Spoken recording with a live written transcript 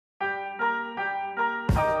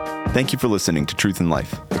Thank you for listening to Truth in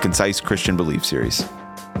Life, a concise Christian belief series.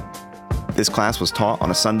 This class was taught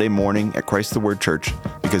on a Sunday morning at Christ the Word Church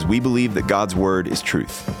because we believe that God's Word is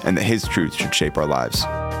truth and that His truth should shape our lives.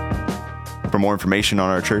 For more information on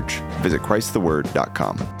our church, visit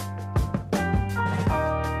christtheword.com.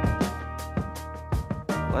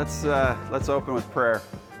 Let's open with prayer.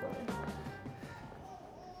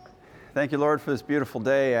 Thank you, Lord, for this beautiful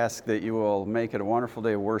day. I ask that you will make it a wonderful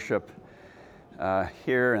day of worship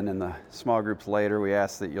here and in the small groups later. We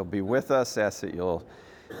ask that you'll be with us, ask that you'll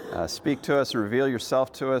speak to us and reveal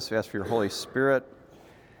yourself to us. We ask for your Holy Spirit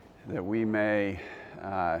that we may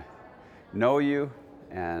know you,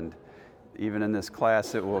 and even in this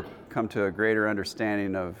class it will come to a greater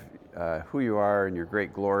understanding of who you are and your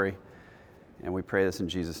great glory. And we pray this in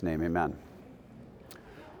Jesus' name, amen.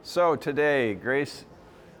 So today,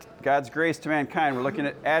 God's grace to mankind. We're looking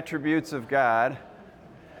at attributes of God.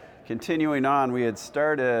 Continuing on, we had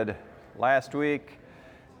started last week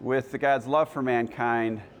with God's love for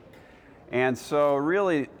mankind. And so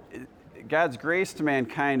really, God's grace to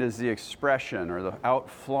mankind is the expression or the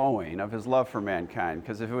outflowing of his love for mankind.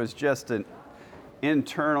 Because if it was just an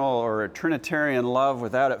internal or a Trinitarian love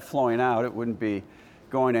without it flowing out, it wouldn't be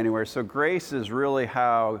going anywhere. So grace is really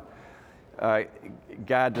how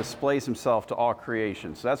God displays himself to all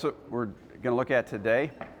creation. So that's what we're going to look at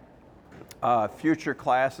today. Future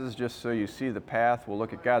classes, just so you see the path, we'll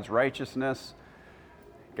look at God's righteousness,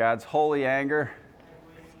 God's holy anger.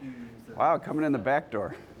 Wow, coming in the back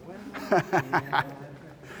door.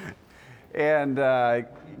 And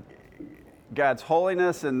God's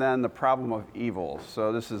holiness, and then the problem of evil.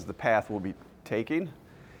 So this is the path we'll be taking.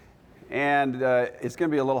 And it's going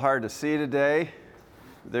to be a little hard to see today.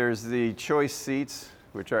 There's the choice seats,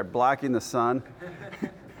 which are blocking the sun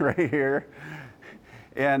right here.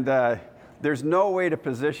 And there's no way to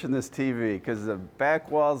position this TV because the back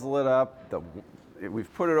wall's lit up.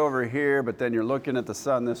 We've put it over here, but then you're looking at the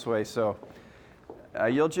sun this way. So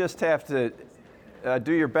you'll just have to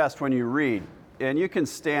do your best when you read. And you can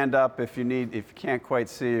stand up if you can't quite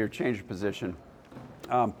see or change your position.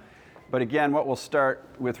 But again, what we'll start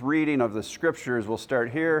with reading of the scriptures, we'll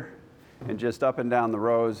start here and just up and down the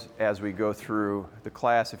rows as we go through the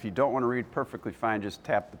class. If you don't want to read, perfectly fine. Just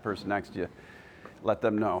tap the person next to you. Let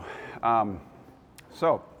them know.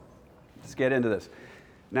 So let's get into this.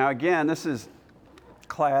 Now again, this is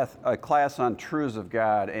a class on truths of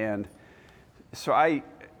God. And so I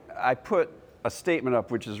put a statement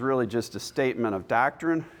up, which is really just a statement of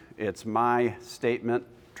doctrine. It's my statement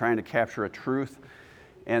trying to capture a truth.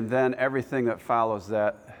 And then everything that follows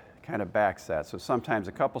that kind of backs that. So sometimes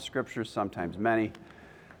a couple scriptures, sometimes many.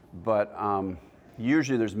 But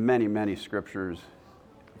usually there's many, many scriptures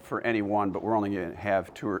for any one, but we're only going to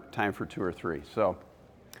have time for two or three. So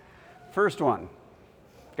first one,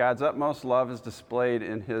 God's utmost love is displayed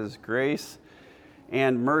in his grace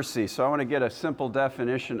and mercy. So I want to get a simple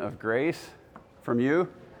definition of grace from you.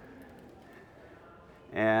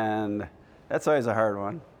 And that's always a hard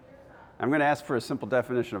one. I'm going to ask for a simple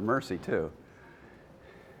definition of mercy, too.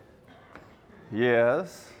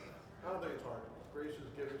 Yes? I don't think it's hard. Grace is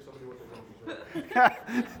giving somebody what they don't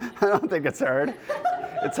deserve. I don't think it's hard.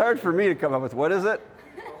 It's hard for me to come up with. What is it?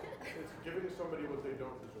 It's giving somebody what they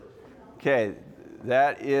don't deserve. Okay,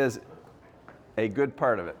 that is a good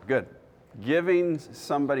part of it. Good. Giving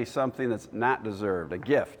somebody something that's not deserved, a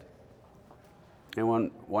gift.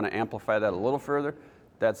 Anyone want to amplify that a little further?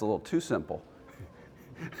 That's a little too simple.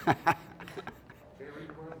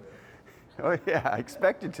 Oh, yeah, I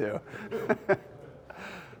expect you to.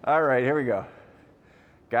 All right, here we go.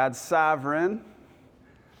 God's sovereign,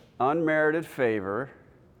 unmerited favor,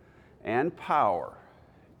 and power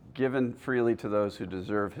given freely to those who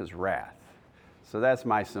deserve his wrath. So that's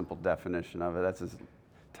my simple definition of it. That's as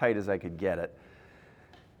tight as I could get it.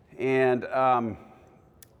 And a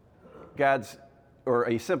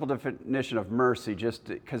simple definition of mercy, just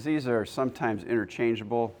because these are sometimes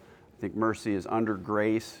interchangeable. I think mercy is under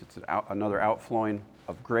grace. It's another outflowing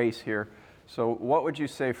of grace here. So what would you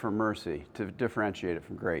say for mercy to differentiate it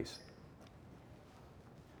from grace?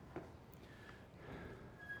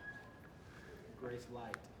 Grace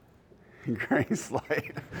light. Grace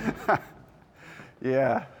light.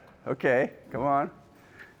 Yeah. Okay. Come on.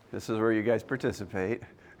 This is where you guys participate.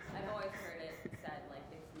 I've always heard it said like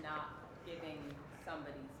it's not giving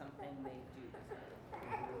somebody something they do deserve.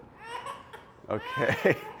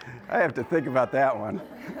 Okay. I have to think about that one.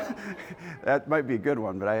 That might be a good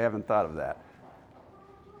one, but I haven't thought of that.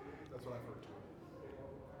 That's what I've heard too.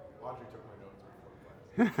 Audrey took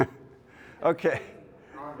my notes. Okay.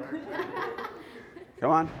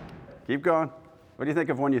 Come on. Keep going. What do you think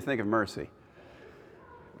of when you think of mercy?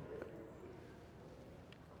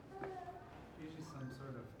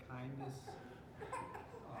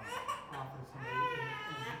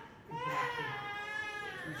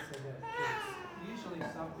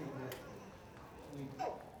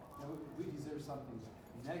 we deserve something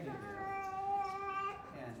negative,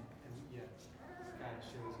 and yet God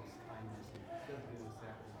shows us kindness and doesn't give us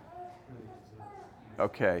that we really deserve.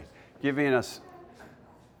 Okay, giving us,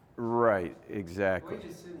 right, exactly.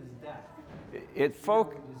 Wages of sin is death. It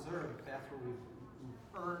folk, We deserve it. That's what we've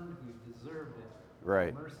earned. We've deserved it.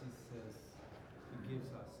 Right. Mercy says He gives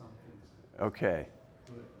us something okay,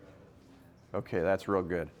 good. okay, that's real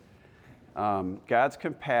good. God's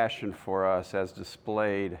compassion for us as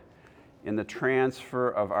displayed in the transfer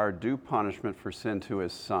of our due punishment for sin to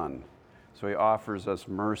His Son. So He offers us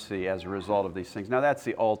mercy as a result of these things. Now that's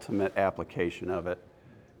the ultimate application of it.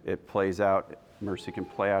 It plays out, mercy can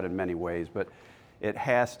play out in many ways, but it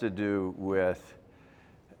has to do with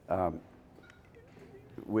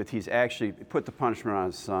He's actually put the punishment on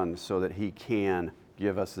His Son so that He can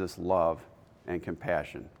give us this love and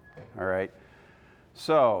compassion. All right?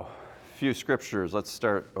 So, a few scriptures. Let's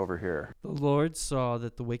start over here. The Lord saw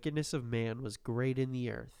that the wickedness of man was great in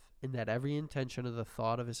the earth, and that every intention of the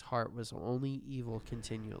thought of his heart was only evil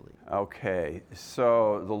continually. Okay,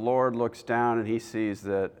 so the Lord looks down and He sees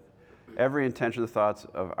that every intention of the thoughts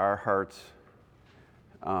of our hearts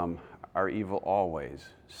are evil always.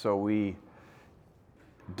 So we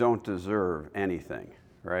don't deserve anything,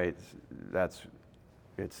 right?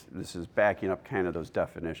 This is backing up kind of those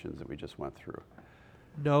definitions that we just went through.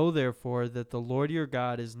 Know, therefore, that the Lord your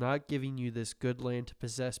God is not giving you this good land to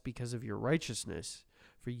possess because of your righteousness,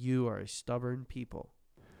 for you are a stubborn people.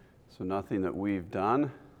 So nothing that we've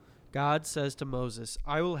done. God says to Moses,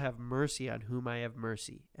 I will have mercy on whom I have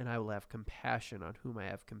mercy, and I will have compassion on whom I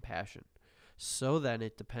have compassion. So then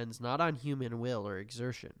it depends not on human will or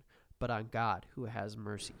exertion, but on God who has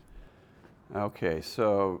mercy. Okay,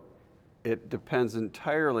 so it depends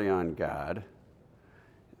entirely on God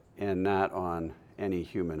and not on any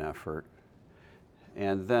human effort.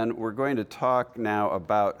 And then we're going to talk now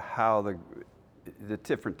about how the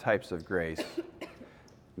different types of grace.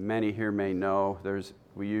 Many here may know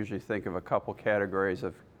we usually think of a couple categories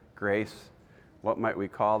of grace. What might we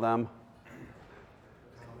call them?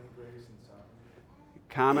 Common grace and sovereign.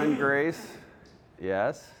 Common grace.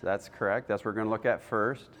 Yes, that's correct. That's what we're going to look at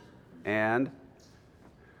first. And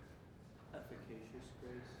Efficacious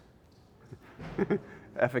grace.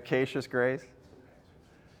 efficacious grace,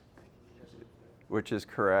 which is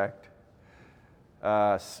correct.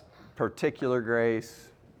 Particular grace,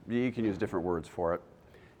 you can use different words for it.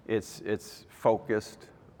 It's focused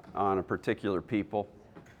on a particular people.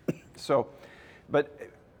 So, but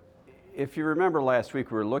if you remember last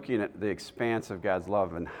week, we were looking at the expanse of God's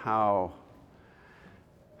love and how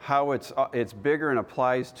it's bigger and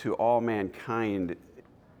applies to all mankind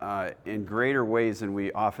in greater ways than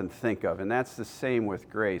we often think of. And that's the same with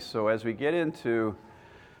grace. So as we get into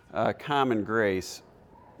common grace,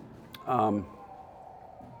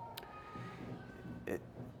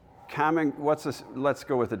 let's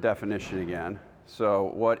go with the definition again.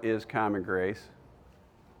 So what is common grace?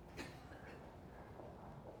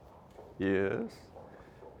 Yes.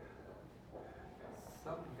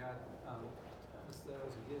 Something God bestows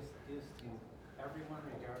or gives to everyone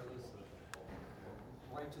regardless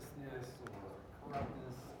of righteousness or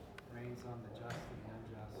corruptness, reigns on the just and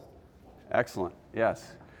the unjust. Excellent.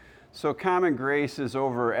 Yes. So common grace is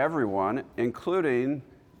over everyone, including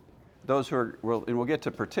those who are, and we'll get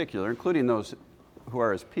to particular, including those who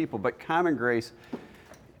are His people, but common grace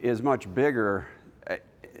is much bigger.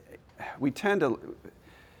 We tend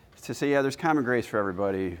to say, yeah, there's common grace for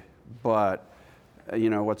everybody, but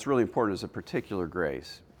what's really important is a particular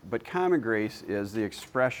grace. But common grace is the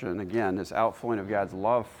expression, again, this outflowing of God's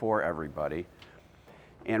love for everybody,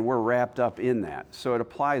 and we're wrapped up in that. So it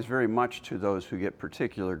applies very much to those who get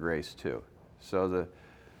particular grace too. So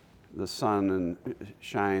the sun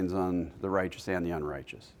shines on the righteous and the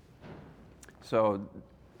unrighteous. So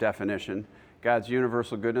definition, God's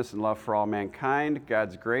universal goodness and love for all mankind,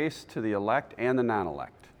 God's grace to the elect and the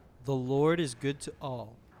non-elect. The Lord is good to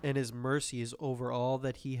all, and His mercy is over all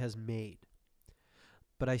that He has made.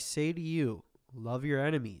 But I say to you, love your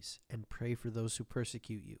enemies and pray for those who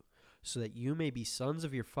persecute you, so that you may be sons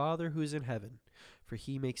of your Father who is in heaven. For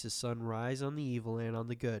He makes His sun rise on the evil and on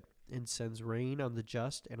the good, and sends rain on the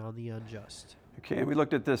just and on the unjust. Okay, and we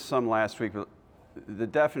looked at this some last week. But the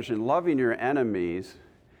definition, loving your enemies,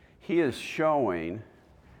 He is showing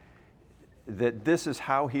that this is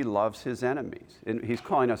how He loves His enemies. And He's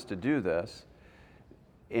calling us to do this.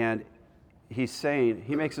 And He's saying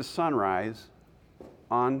He makes His sun rise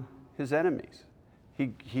on His enemies.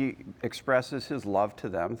 He expresses His love to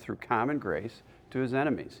them through common grace to His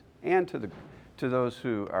enemies and to those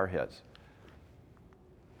who are His.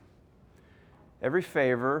 Every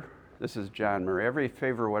favor this is John Murray, every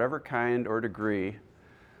favor, whatever kind or degree,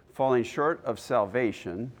 falling short of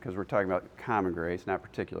salvation, because we're talking about common grace, not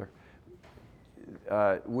particular,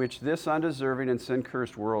 which this undeserving and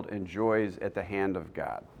sin-cursed world enjoys at the hand of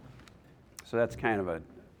God. So that's kind of a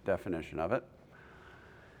definition of it.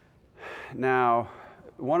 Now,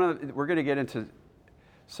 we're going to get into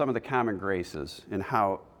some of the common graces and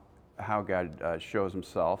how God shows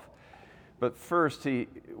himself. But first,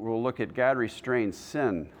 we'll look at God restrains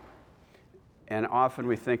sin. And often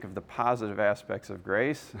we think of the positive aspects of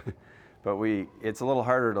grace, but it's a little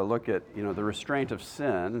harder to look at, the restraint of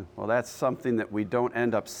sin. Well, that's something that we don't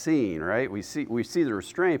end up seeing, right? We see the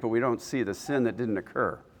restraint, but we don't see the sin that didn't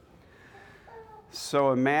occur.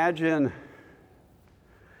 So imagine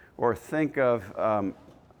or think of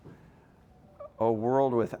a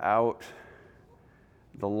world without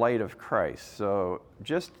the light of Christ. So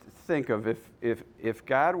just think of if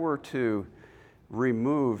God were to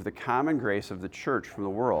remove the common grace of the church from the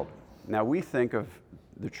world. Now we think of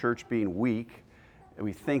the church being weak, and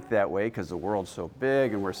we think that way because the world's so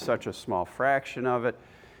big and we're such a small fraction of it.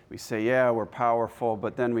 We say, yeah, we're powerful,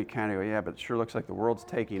 but then we kind of go, yeah, but it sure looks like the world's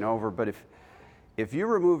taking over. But if you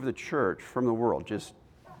remove the church from the world, just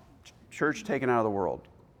church taken out of the world,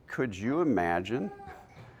 could you imagine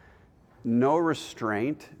no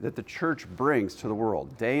restraint that the church brings to the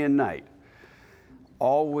world day and night,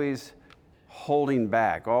 always holding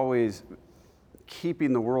back, always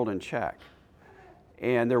keeping the world in check?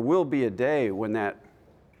 And there will be a day when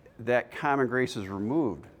that common grace is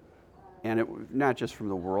removed, and not just from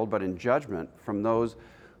the world, but in judgment from those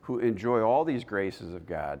who enjoy all these graces of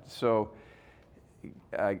God. So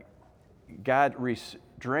God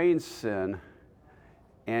restrains sin,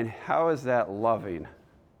 and how is that loving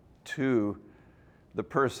to the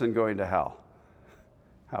person going to hell?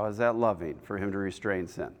 How is that loving for him to restrain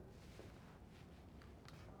sin?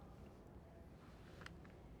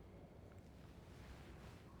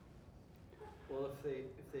 Well, if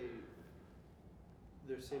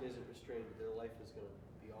their sin isn't restrained, their life is going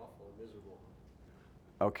to be awful and miserable.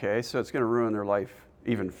 Okay, so it's going to ruin their life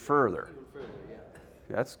even further. Even further, yeah.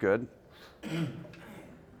 That's good.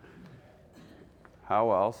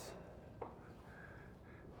 How else?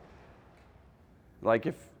 Like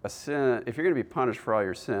if you're going to be punished for all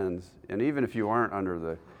your sins, and even if you aren't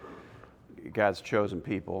under God's chosen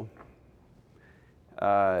people,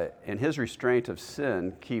 and his restraint of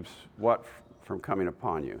sin keeps what from coming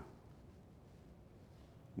upon you?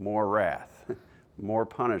 More wrath, more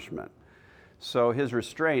punishment. So his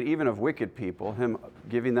restraint, even of wicked people, him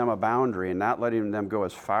giving them a boundary and not letting them go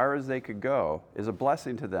as far as they could go, is a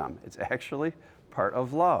blessing to them. It's actually part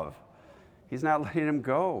of love. He's not letting them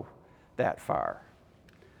go that far.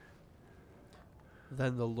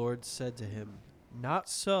 Then the Lord said to him, "Not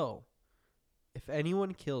so. If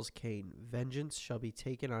anyone kills Cain, vengeance shall be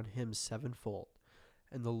taken on him sevenfold."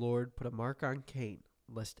 And the Lord put a mark on Cain,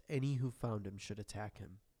 lest any who found him should attack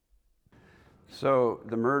him. So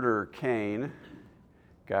the murderer Cain,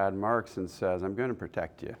 God marks and says, I'm going to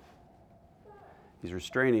protect you. He's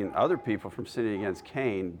restraining other people from sinning against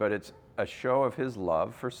Cain, but it's a show of his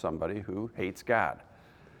love for somebody who hates God.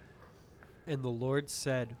 And the Lord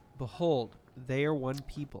said, "Behold, they are one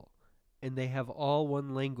people, and they have all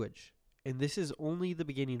one language. And this is only the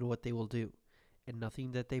beginning of what they will do, and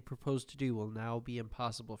nothing that they propose to do will now be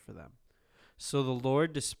impossible for them." So the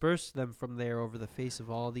Lord dispersed them from there over the face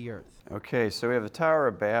of all the earth. Okay, so we have the Tower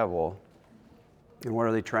of Babel, and what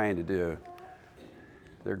are they trying to do?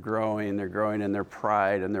 They're growing in their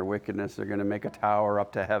pride and their wickedness. They're going to make a tower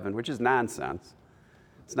up to heaven, which is nonsense.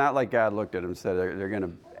 It's not like God looked at them and said they're going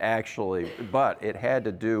to actually, but it had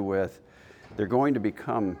to do with they're going to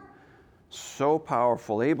become so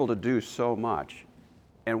powerful, able to do so much.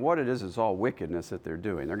 And what it is all wickedness that they're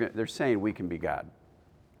doing. They're saying we can be God.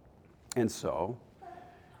 And so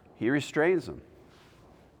he restrains them.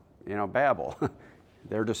 Babel,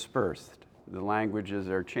 they're dispersed. The languages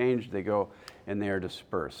are changed, they go and they are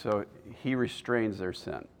dispersed. So he restrains their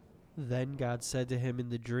sin. Then God said to him in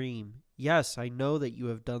the dream, "Yes, I know that you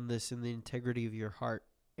have done this in the integrity of your heart,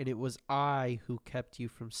 and it was I who kept you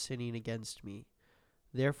from sinning against me.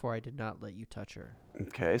 Therefore I did not let you touch her."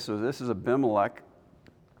 Okay, so this is Abimelech,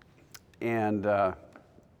 and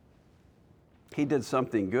he did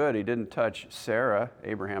something good. He didn't touch Sarah,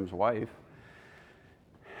 Abraham's wife.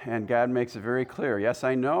 And God makes it very clear, yes,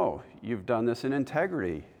 I know you've done this in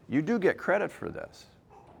integrity. You do get credit for this.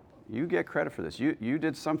 You get credit for this. You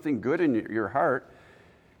did something good in your heart,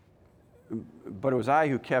 but it was I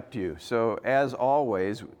who kept you. So as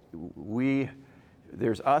always,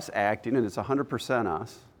 there's us acting, and it's 100%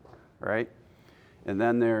 us, right? And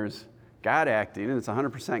then there's God acting, and it's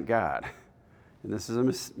 100% God. And this is a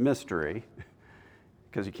mystery,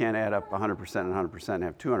 because you can't add up 100% and 100% and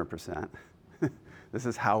have 200%. This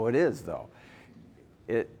is how it is, though.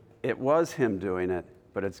 It was him doing it,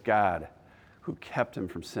 but it's God who kept him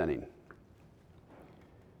from sinning.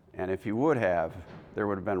 And if he would have, there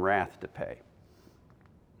would have been wrath to pay.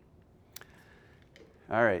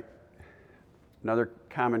 All right. Another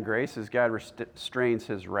common grace is God restrains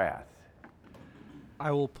his wrath.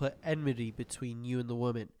 I will put enmity between you and the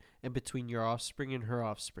woman, and between your offspring and her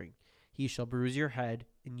offspring. He shall bruise your head,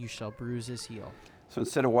 and you shall bruise his heel. So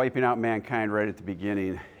instead of wiping out mankind right at the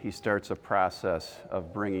beginning, he starts a process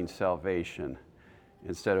of bringing salvation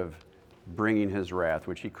instead of bringing his wrath,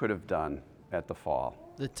 which he could have done at the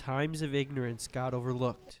fall. The times of ignorance God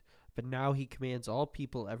overlooked, but now he commands all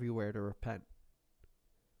people everywhere to repent.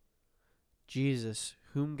 Jesus,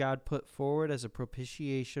 whom God put forward as a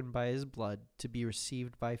propitiation by his blood to be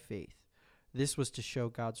received by faith. This was to show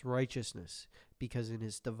God's righteousness, because in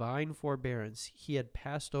his divine forbearance he had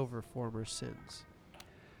passed over former sins.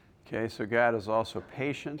 Okay, so God is also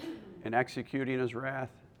patient in executing his wrath.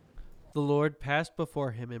 The Lord passed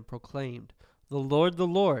before him and proclaimed, the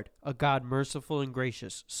Lord, a God merciful and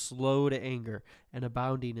gracious, slow to anger, and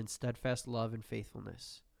abounding in steadfast love and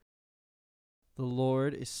faithfulness. The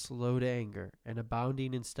Lord is slow to anger, and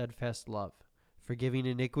abounding in steadfast love, forgiving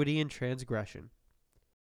iniquity and transgression.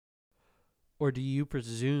 Or do you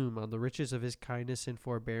presume on the riches of his kindness and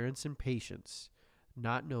forbearance and patience,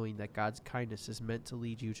 not knowing that God's kindness is meant to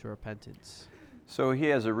lead you to repentance? So he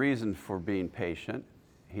has a reason for being patient.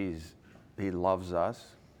 He loves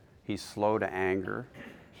us. He's slow to anger.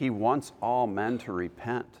 He wants all men to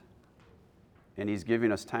repent, and he's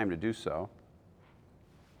giving us time to do so.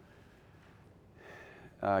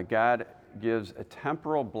 God gives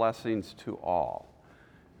temporal blessings to all.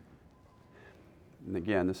 And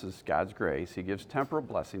again, this is God's grace. He gives temporal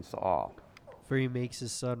blessings to all. For he makes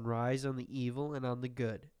his sun rise on the evil and on the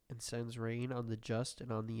good, and sends rain on the just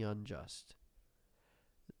and on the unjust.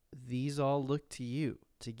 These all look to you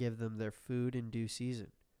to give them their food in due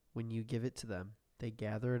season. When you give it to them, they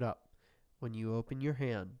gather it up. When you open your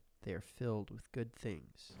hand, they are filled with good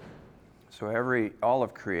things. So all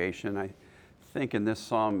of creation, I think in this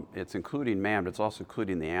psalm, it's including man, but it's also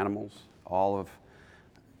including the animals, all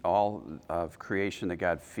of creation that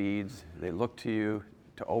God feeds. They look to you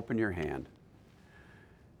to open your hand,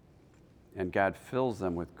 and God fills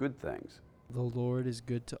them with good things. The Lord is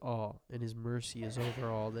good to all, and his mercy is over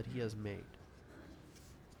all that he has made.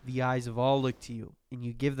 The eyes of all look to you, and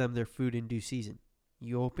you give them their food in due season.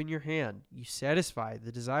 You open your hand, you satisfy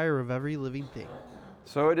the desire of every living thing.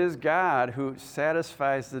 So it is God who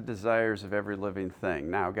satisfies the desires of every living thing.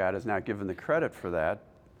 Now, God has not given the credit for that.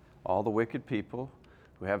 All the wicked people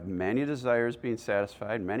who have many desires being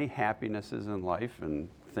satisfied, many happinesses in life and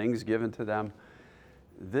things given to them,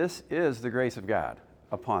 this is the grace of God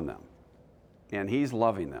upon them. And he's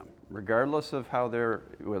loving them, regardless of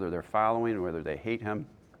whether they're following, whether they hate him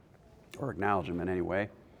or acknowledge him in any way.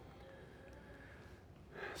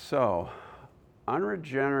 So,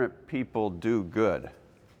 unregenerate people do good.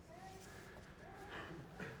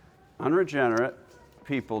 Unregenerate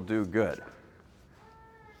people do good.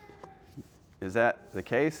 Is that the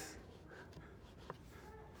case?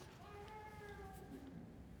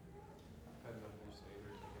 Depending on your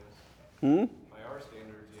standards, I guess. By our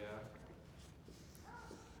standards, yeah.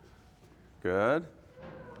 Good.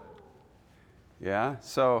 Yeah.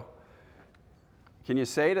 So, can you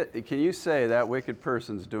say that wicked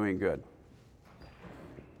person's doing good?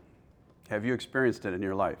 Have you experienced it in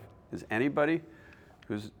your life? Has anybody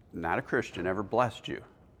who's not a Christian ever blessed you?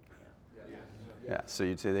 Yeah. So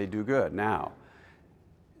you'd say they do good. Now,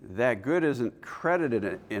 that good isn't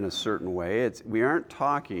credited in a certain way. We aren't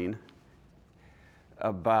talking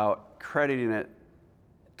about crediting it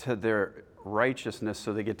to their righteousness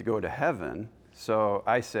so they get to go to heaven. So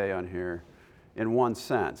I say on here, in one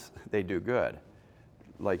sense, they do good.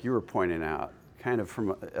 Like you were pointing out, kind of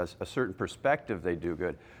from a certain perspective, they do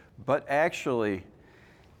good. But actually,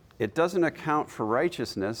 it doesn't account for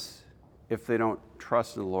righteousness if they don't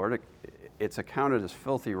trust in the Lord. It's accounted as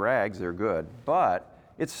filthy rags, they're good, but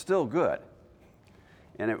it's still good.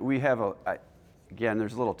 And we have again,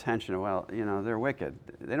 there's a little tension. Well, they're wicked.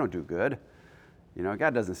 They don't do good.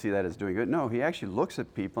 God doesn't see that as doing good. No, he actually looks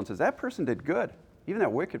at people and says, that person did good. Even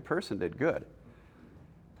that wicked person did good.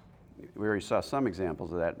 We already saw some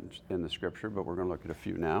examples of that in the scripture, but we're going to look at a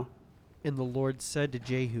few now. And the Lord said to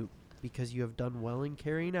Jehu, because you have done well in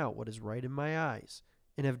carrying out what is right in my eyes,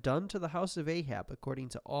 and have done to the house of Ahab according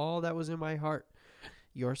to all that was in my heart,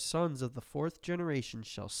 your sons of the 4th generation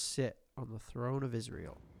shall sit on the throne of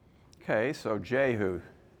Israel. Okay, so Jehu.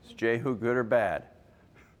 Is Jehu good or bad?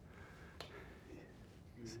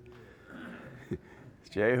 Is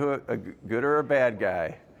Jehu a good or a bad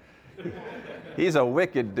guy? He's a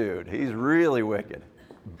wicked dude. He's really wicked.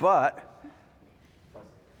 But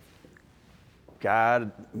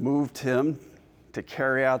God moved him to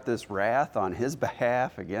carry out this wrath on his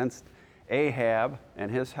behalf against Ahab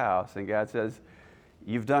and his house. And God says,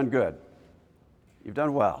 you've done good. You've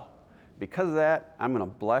done well. Because of that, I'm going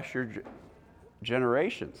to bless your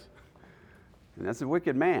generations. And that's a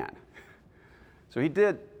wicked man. So he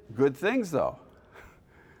did good things, though.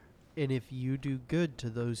 And if you do good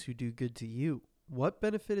to those who do good to you, what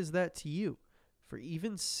benefit is that to you? For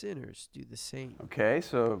even sinners do the same. Okay,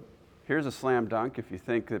 so here's a slam dunk if you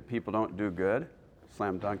think that people don't do good.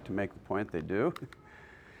 Slam dunk to make the point they do.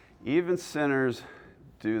 Even sinners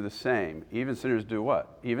do the same. Even sinners do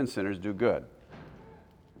what? Even sinners do good.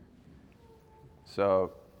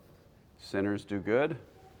 So sinners do good.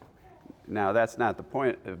 Now that's not the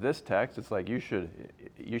point of this text. It's like you should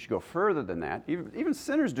go further than that. Even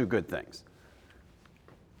sinners do good things.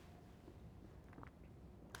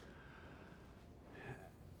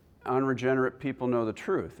 Unregenerate people know the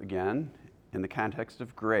truth. Again, in the context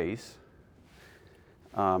of grace,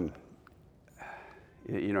 if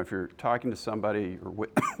you're talking to somebody or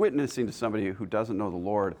witnessing to somebody who doesn't know the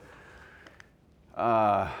Lord,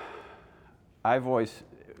 I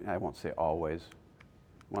won't say always,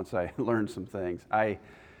 once I learned some things, I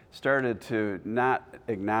started to not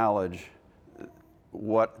acknowledge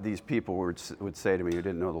what these people would say to me who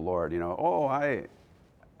didn't know the Lord.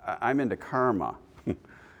 I'm into karma.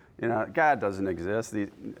 God doesn't exist.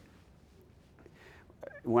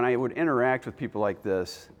 When I would interact with people like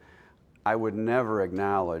this, I would never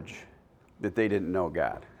acknowledge that they didn't know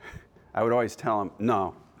God. I would always tell them,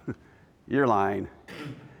 no, you're lying.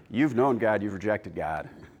 You've known God, you've rejected God.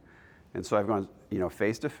 And so I've gone,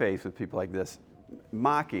 face to face with people like this,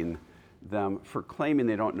 mocking them for claiming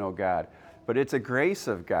they don't know God. But it's a grace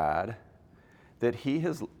of God that he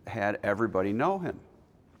has had everybody know him.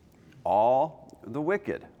 All the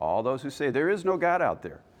wicked, all those who say there is no God out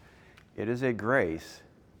there. It is a grace.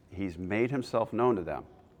 He's made himself known to them.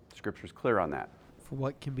 Scripture's clear on that. For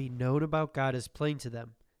what can be known about God is plain to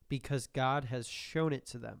them, because God has shown it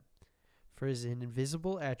to them. For his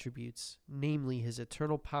invisible attributes, namely his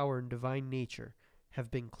eternal power and divine nature, have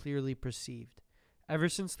been clearly perceived, ever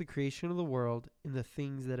since the creation of the world in the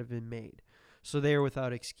things that have been made. So they are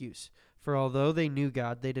without excuse. For although they knew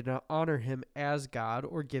God, they did not honor him as God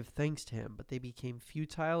or give thanks to him, but they became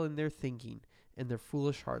futile in their thinking, and their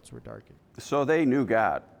foolish hearts were darkened. So they knew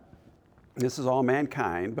God. This is all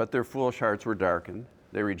mankind, but their foolish hearts were darkened.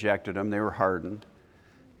 They rejected him. They were hardened.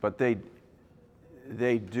 But they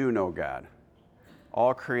do know God.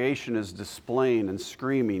 All creation is displaying and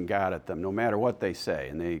screaming God at them, no matter what they say.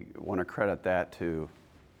 And they want to credit that to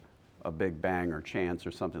a big bang or chance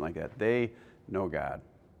or something like that. They know God.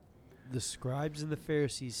 The scribes and the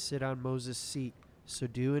Pharisees sit on Moses' seat, so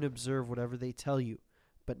do and observe whatever they tell you,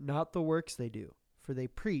 but not the works they do, for they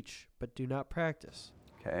preach, but do not practice.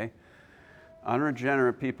 Okay.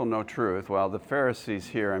 Unregenerate people know truth. Well, the Pharisees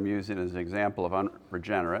here I'm using as an example of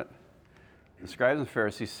unregenerate. The scribes and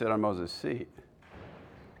Pharisees sit on Moses' seat.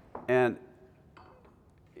 And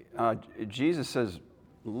Jesus says,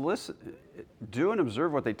 listen, do and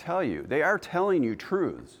observe what they tell you. They are telling you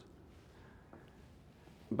truths.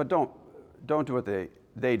 But don't do what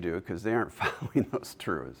they do, because they aren't following those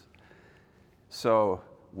truths. So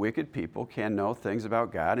wicked people can know things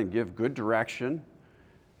about God and give good direction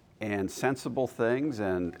and sensible things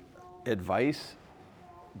and advice,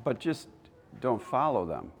 but just don't follow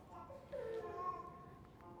them.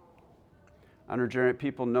 Unregenerate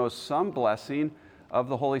people know some blessing of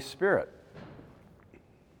the Holy Spirit.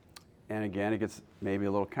 And again, it gets maybe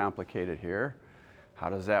a little complicated here. How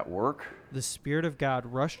does that work? The Spirit of God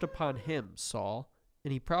rushed upon him, Saul,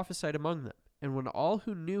 and he prophesied among them. And when all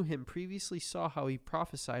who knew him previously saw how he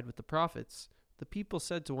prophesied with the prophets, the people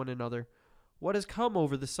said to one another, "What has come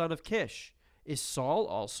over the son of Kish? Is Saul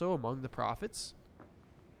also among the prophets?"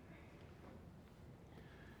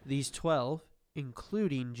 These 12,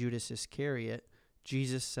 including Judas Iscariot,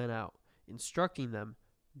 Jesus sent out, instructing them,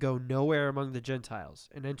 "Go nowhere among the Gentiles,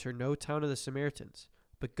 and enter no town of the Samaritans,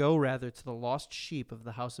 but go rather to the lost sheep of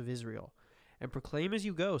the house of Israel, and proclaim as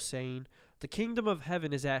you go, saying, 'The kingdom of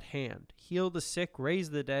heaven is at hand. Heal the sick,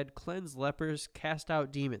 raise the dead, cleanse lepers, cast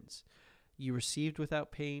out demons. You received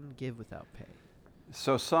without pain, give without pay.'"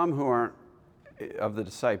 So some who aren't, of the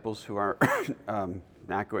disciples who are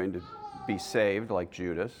not going to be saved, like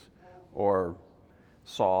Judas or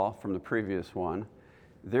Saul from the previous one,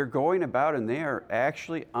 they're going about and they are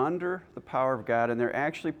actually under the power of God, and they're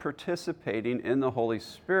actually participating in the Holy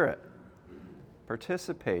Spirit.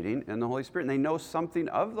 Participating in the Holy Spirit. And they know something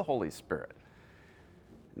of the Holy Spirit.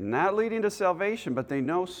 Not leading to salvation, but they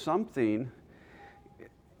know something.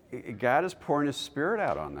 God is pouring His Spirit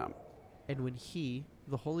out on them. And when He,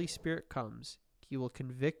 the Holy Spirit, comes, He will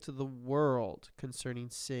convict the world concerning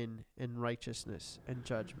sin and righteousness and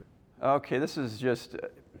judgment. Okay, this is just,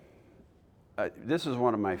 this is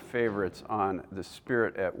one of my favorites on the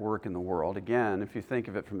Spirit at work in the world. Again, if you think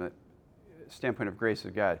of it from the standpoint of grace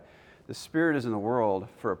of God, the Spirit is in the world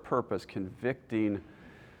for a purpose, convicting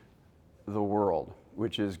the world,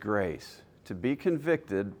 which is grace. To be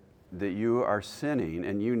convicted that you are sinning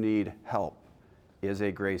and you need help is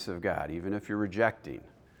a grace of God, even if you're rejecting.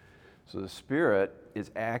 So the Spirit is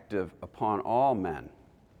active upon all men,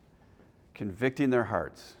 convicting their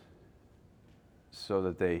hearts so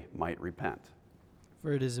that they might repent.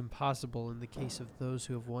 For it is impossible in the case of those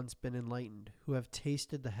who have once been enlightened, who have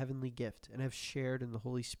tasted the heavenly gift, and have shared in the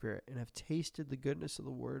Holy Spirit, and have tasted the goodness of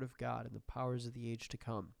the Word of God and the powers of the age to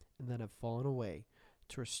come, and then have fallen away,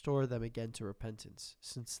 to restore them again to repentance,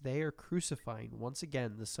 since they are crucifying once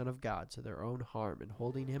again the Son of God to their own harm and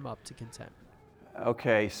holding Him up to contempt.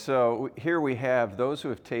 Okay, so here we have those who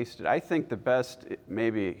have tasted. I think the best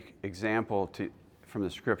maybe example from the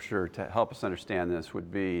Scripture to help us understand this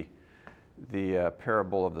would be the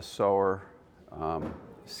parable of the sower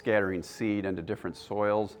scattering seed into different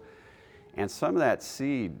soils. And some of that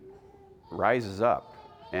seed rises up,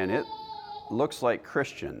 and it looks like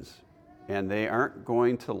Christians, and they aren't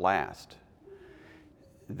going to last.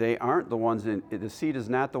 They aren't the ones the seed is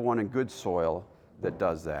not the one in good soil that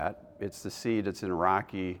does that. It's the seed that's in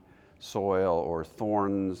rocky soil or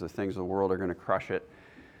thorns. The things of the world are going to crush it.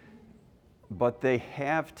 But they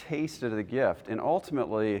have tasted of the gift, and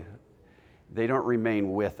ultimately, they don't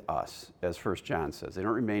remain with us, as 1 John says. They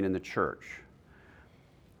don't remain in the church.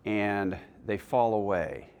 And they fall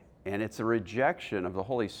away. And it's a rejection of the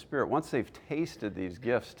Holy Spirit. Once they've tasted these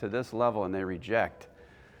gifts to this level and they reject,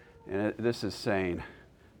 and this is saying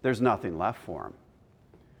there's nothing left for them.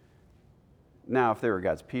 Now, if they were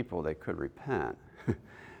God's people, they could repent.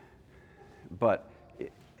 But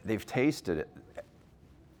they've tasted it,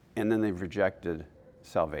 and then they've rejected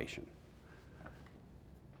salvation.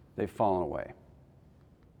 They've fallen away.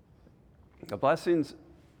 The blessings,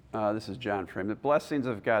 this is John Frame, the blessings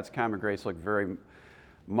of God's common grace look very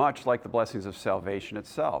much like the blessings of salvation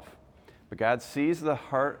itself. But God sees the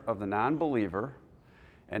heart of the non-believer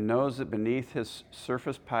and knows that beneath his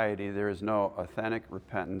surface piety there is no authentic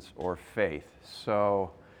repentance or faith.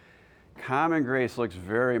 So common grace looks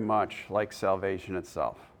very much like salvation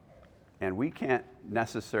itself. And we can't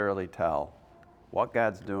necessarily tell what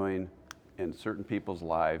God's doing in certain people's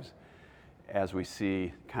lives as we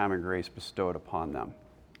see common grace bestowed upon them.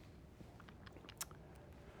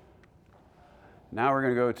 Now we're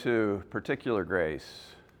going to go to particular grace.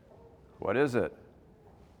 What is it?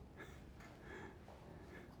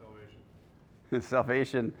 Salvation.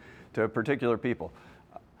 Salvation to a particular people.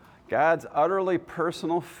 God's utterly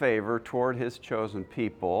personal favor toward His chosen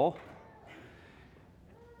people.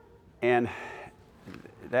 And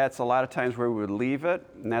that's a lot of times where we would leave it,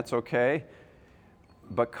 and that's okay.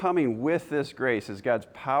 But coming with this grace is God's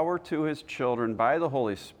power to His children by the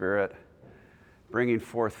Holy Spirit, bringing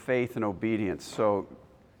forth faith and obedience. So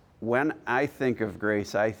when I think of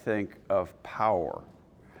grace, I think of power.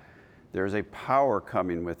 There's a power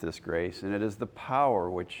coming with this grace, and it is the power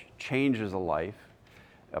which changes a life,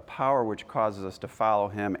 a power which causes us to follow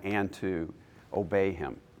Him and to obey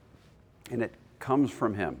Him. And it comes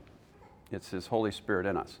from Him. It's His Holy Spirit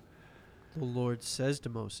in us. The Lord says to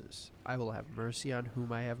Moses, I will have mercy on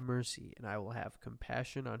whom I have mercy, and I will have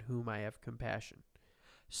compassion on whom I have compassion.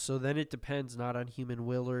 So then it depends not on human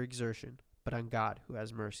will or exertion, but on God who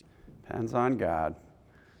has mercy. Depends on God.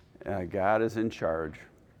 God is in charge.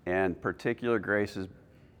 And particular grace is,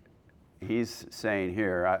 He's saying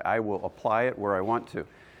here, I will apply it where I want to.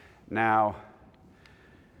 Now,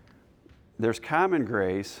 there's common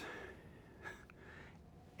grace,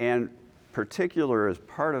 and particular is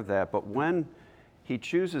part of that, but when He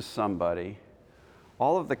chooses somebody,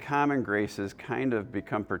 all of the common graces kind of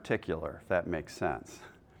become particular, if that makes sense.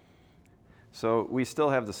 So we still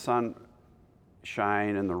have the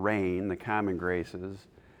sunshine and the rain, the common graces,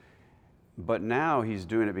 but now He's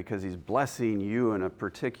doing it because He's blessing you in a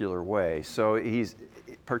particular way. So He's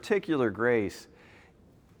particular grace,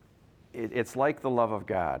 it's like the love of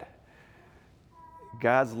God.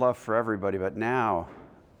 God's love for everybody, but now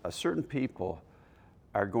a certain people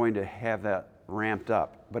are going to have that ramped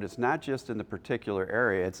up. But it's not just in the particular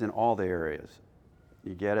area, it's in all the areas.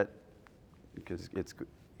 You get it? Because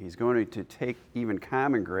he's going to take even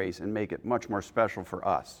common grace and make it much more special for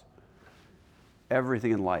us.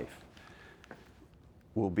 Everything in life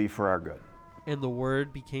will be for our good. And the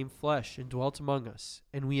Word became flesh and dwelt among us,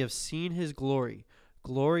 and we have seen his glory,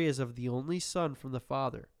 glory as of the only Son from the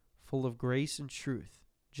Father, full of grace and truth.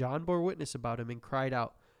 John bore witness about him and cried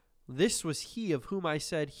out, "This was he of whom I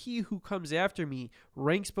said, He who comes after me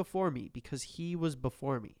ranks before me, because he was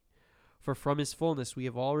before me. For from his fullness we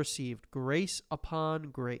have all received grace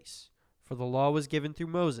upon grace. For the law was given through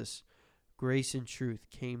Moses, grace and truth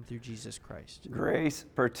came through Jesus Christ." Grace,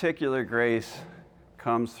 particular grace,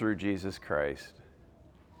 comes through Jesus Christ.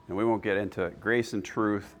 And we won't get into it. Grace and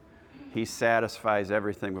truth, he satisfies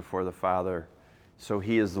everything before the Father, so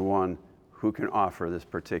he is the one who can offer this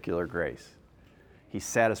particular grace. He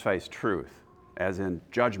satisfies truth, as in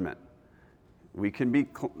judgment. We can be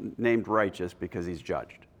named righteous because he's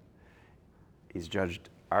judged. He's judged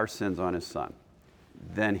our sins on his Son.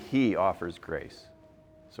 Then he offers grace.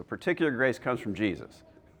 So particular grace comes from Jesus,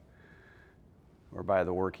 or by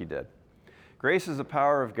the work he did. Grace is the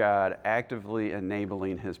power of God actively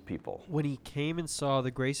enabling his people. When he came and saw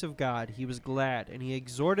the grace of God, he was glad, and he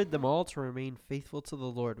exhorted them all to remain faithful to the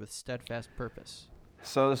Lord with steadfast purpose.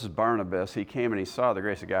 So this is Barnabas. He came and he saw the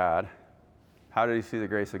grace of God. How did he see the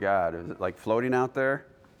grace of God? Is it like floating out there?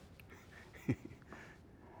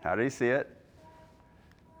 How did he see it?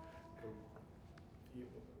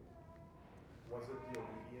 Was it the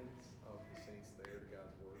obedience of the saints there to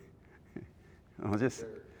God's word? Well, just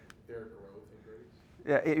Their growth in grace?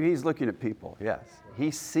 yeah, he's looking at people, yes.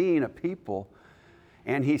 He's seeing a people,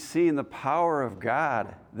 and he's seeing the power of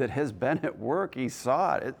God that has been at work. He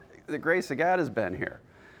saw it. The grace of God has been here.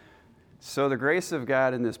 So the grace of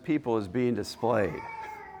God in this people is being displayed.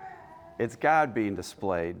 It's God being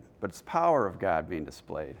displayed, but it's power of God being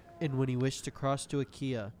displayed. And when he wished to cross to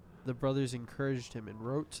Achaia, the brothers encouraged him and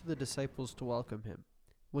wrote to the disciples to welcome him.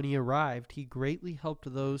 When he arrived, he greatly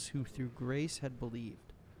helped those who through grace had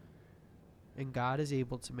believed. And God is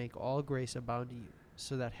able to make all grace abound to you,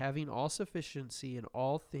 so that having all sufficiency in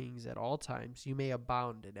all things at all times, you may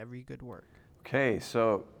abound in every good work. Okay,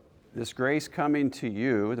 so this grace coming to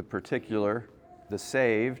you, the particular, the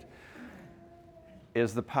saved,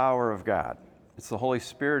 is the power of God. It's the Holy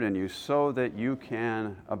Spirit in you so that you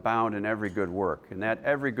can abound in every good work. And that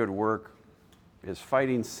every good work is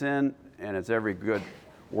fighting sin, and it's every good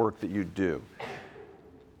work that you do.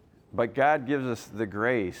 But God gives us the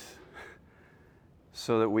grace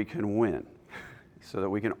so that we can win, so that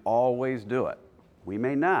we can always do it. We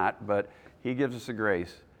may not, but he gives us the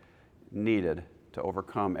grace needed to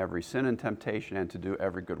overcome every sin and temptation and to do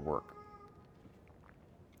every good work.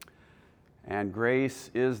 And grace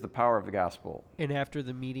is the power of the gospel. And after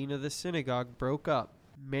the meeting of the synagogue broke up,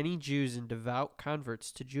 many Jews and devout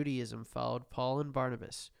converts to Judaism followed Paul and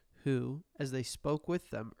Barnabas, who, as they spoke with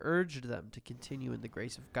them, urged them to continue in the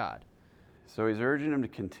grace of God. So he's urging them to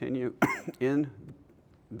continue in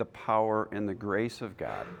the power and the grace of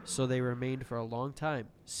God. So they remained for a long time,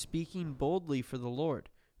 speaking boldly for the Lord,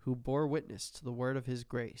 who bore witness to the word of his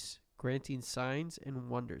grace, granting signs and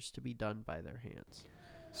wonders to be done by their hands.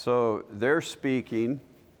 So they're speaking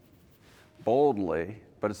boldly,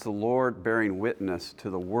 but it's the Lord bearing witness to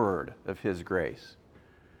the word of his grace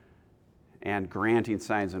and granting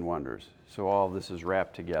signs and wonders. So all of this is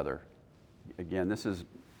wrapped together. Again, this is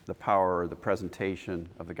the power or the presentation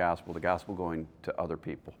of the gospel going to other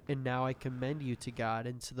people. And now I commend you to God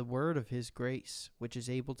and to the word of his grace, which is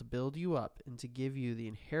able to build you up and to give you the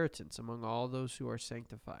inheritance among all those who are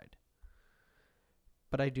sanctified.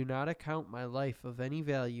 But I do not account my life of any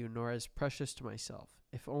value nor as precious to myself,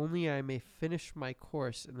 if only I may finish my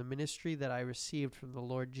course in the ministry that I received from the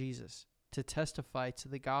Lord Jesus, to testify to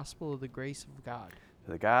the gospel of the grace of God.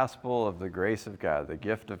 The gospel of the grace of God, the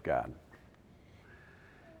gift of God.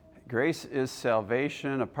 Grace is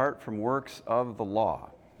salvation apart from works of the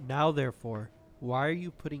law. Now, therefore, why are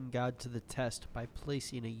you putting God to the test by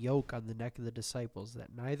placing a yoke on the neck of the disciples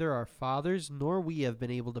that neither our fathers nor we have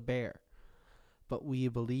been able to bear? But we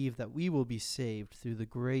believe that we will be saved through the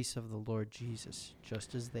grace of the Lord Jesus,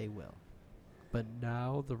 just as they will. But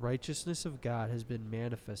now the righteousness of God has been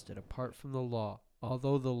manifested apart from the law,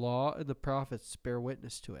 although the law and the prophets bear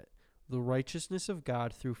witness to it. The righteousness of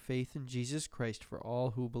God through faith in Jesus Christ for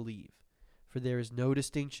all who believe. For there is no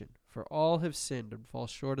distinction, for all have sinned and fall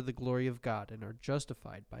short of the glory of God and are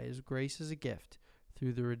justified by his grace as a gift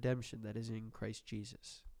through the redemption that is in Christ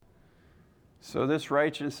Jesus. So this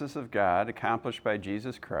righteousness of God, accomplished by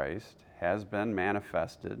Jesus Christ, has been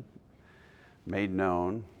manifested, made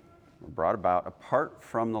known, brought about apart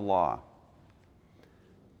from the law.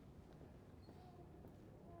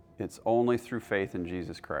 It's only through faith in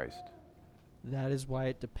Jesus Christ. That is why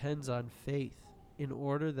it depends on faith, in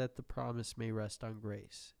order that the promise may rest on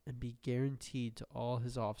grace and be guaranteed to all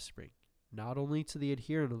his offspring, not only to the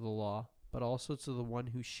adherent of the law, but also to the one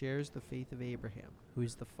who shares the faith of Abraham, who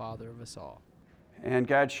is the father of us all. And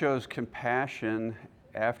God shows compassion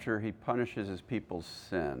after he punishes his people's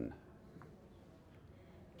sin.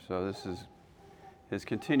 So this is his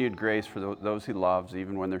continued grace for those he loves,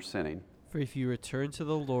 even when they're sinning. For if you return to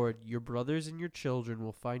the Lord, your brothers and your children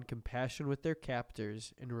will find compassion with their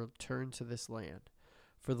captors and return to this land.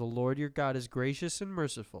 For the Lord your God is gracious and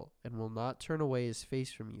merciful, and will not turn away his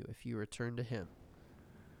face from you if you return to him.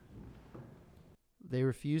 They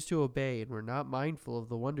refused to obey and were not mindful of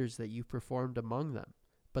the wonders that you performed among them.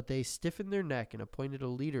 But they stiffened their neck and appointed a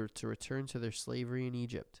leader to return to their slavery in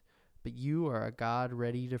Egypt. But you are a God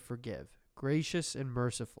ready to forgive, gracious and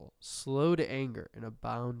merciful, slow to anger, and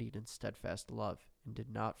abounding in steadfast love, and did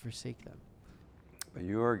not forsake them. But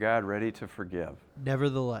you are God ready to forgive.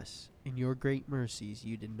 Nevertheless, in your great mercies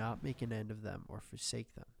you did not make an end of them or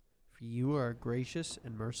forsake them. For you are a gracious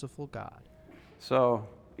and merciful God. So,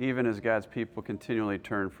 even as God's people continually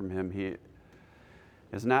turn from him, he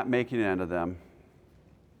is not making an end of them.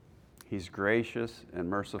 He's gracious and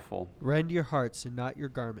merciful. Rend your hearts and not your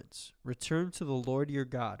garments. Return to the Lord your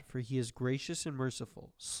God, for he is gracious and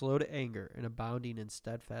merciful, slow to anger, and abounding in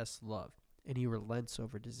steadfast love, and he relents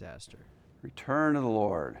over disaster. Return to the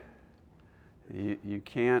Lord. You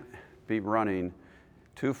can't be running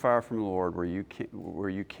too far from the Lord where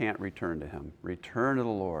you can't return to him. Return to the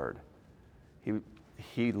Lord.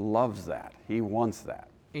 He loves that. He wants that.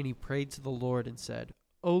 And he prayed to the Lord and said,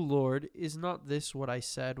 O Lord, is not this what I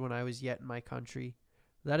said when I was yet in my country?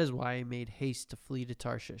 That is why I made haste to flee to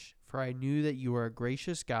Tarshish, for I knew that you are a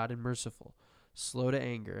gracious God and merciful, slow to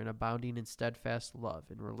anger and abounding in steadfast love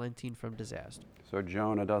and relenting from disaster. So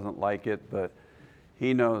Jonah doesn't like it, but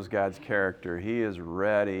he knows God's character. He is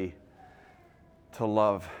ready to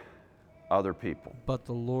love other people. But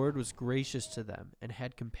the Lord was gracious to them and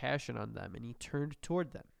had compassion on them, and he turned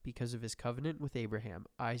toward them because of his covenant with Abraham,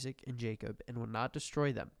 Isaac, and Jacob, and will not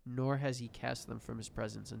destroy them, nor has he cast them from his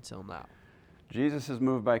presence until now. Jesus is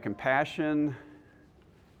moved by compassion,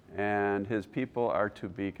 and his people are to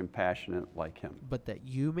be compassionate like him. But that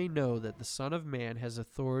you may know that the Son of Man has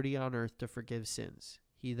authority on earth to forgive sins.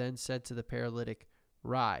 He then said to the paralytic,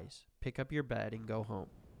 Rise, pick up your bed, and go home.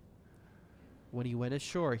 When he went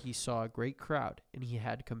ashore, he saw a great crowd, and he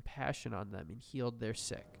had compassion on them and healed their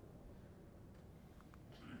sick.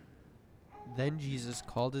 Then Jesus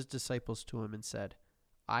called his disciples to him and said,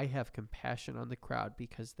 I have compassion on the crowd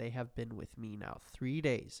because they have been with me now 3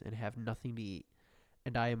 days and have nothing to eat,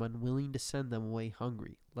 and I am unwilling to send them away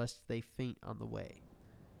hungry, lest they faint on the way.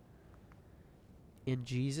 And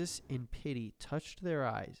Jesus, in pity, touched their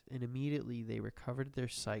eyes, and immediately they recovered their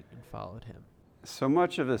sight and followed him. So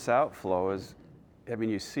much of this outflow is,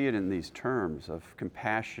 you see it in these terms of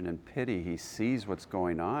compassion and pity. He sees what's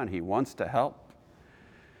going on. He wants to help.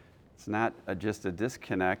 It's not just a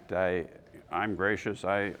disconnect. I'm gracious.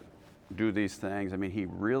 I do these things. He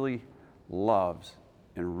really loves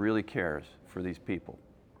and really cares for these people.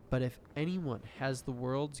 But if anyone has the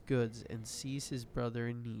world's goods and sees his brother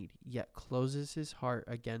in need, yet closes his heart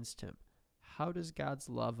against him, how does God's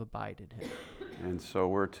love abide in him? And so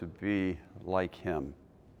we're to be like him.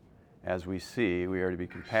 As we see, we are to be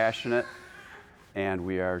compassionate, and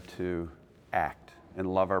we are to act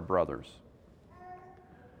and love our brothers.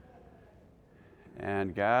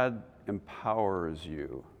 And God empowers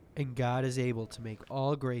you. And God is able to make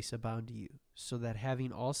all grace abound to you, so that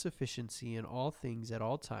having all sufficiency in all things at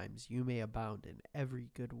all times, you may abound in every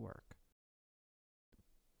good work.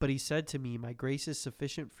 But he said to me, My grace is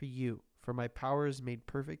sufficient for you, for my power is made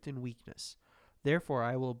perfect in weakness. Therefore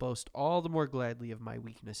I will boast all the more gladly of my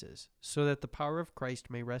weaknesses, so that the power of Christ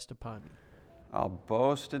may rest upon me. I'll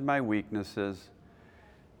boast in my weaknesses,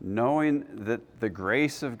 knowing that the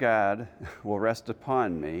grace of God will rest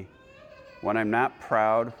upon me when I'm not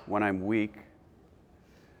proud, when I'm weak,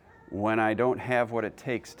 when I don't have what it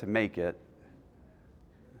takes to make it,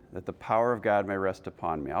 that the power of God may rest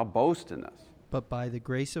upon me. I'll boast in this. But by the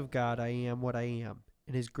grace of God I am what I am,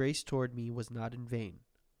 and his grace toward me was not in vain.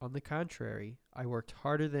 On the contrary, I worked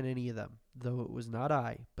harder than any of them, though it was not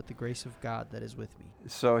I, but the grace of God that is with me.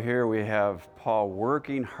 So here we have Paul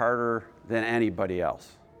working harder than anybody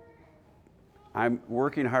else. I'm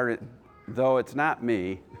working harder, though it's not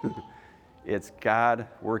me, it's God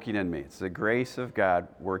working in me. It's the grace of God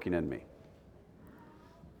working in me.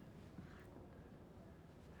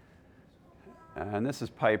 And this is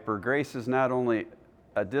Piper. Grace is not only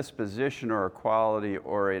a disposition or a quality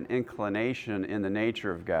or an inclination in the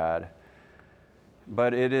nature of God,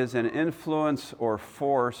 but it is an influence or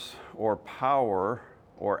force or power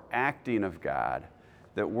or acting of God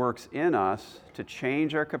that works in us to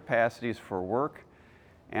change our capacities for work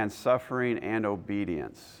and suffering and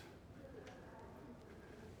obedience.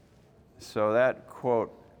 So that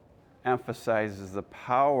quote emphasizes the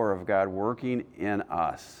power of God working in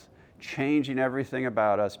us, changing everything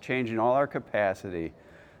about us, changing all our capacity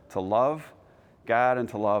to love God and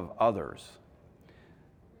to love others.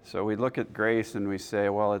 So we look at grace and we say,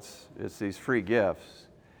 well, it's these free gifts,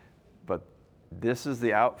 but this is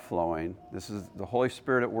the outflowing. This is the Holy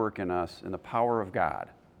Spirit at work in us and the power of God.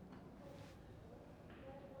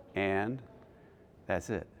 And that's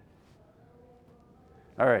it.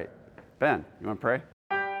 All right, Ben, you want to pray?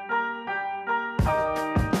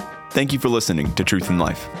 Thank you for listening to Truth in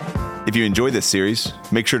Life. If you enjoyed this series,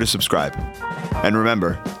 make sure to subscribe. And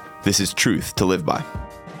remember, this is truth to live by.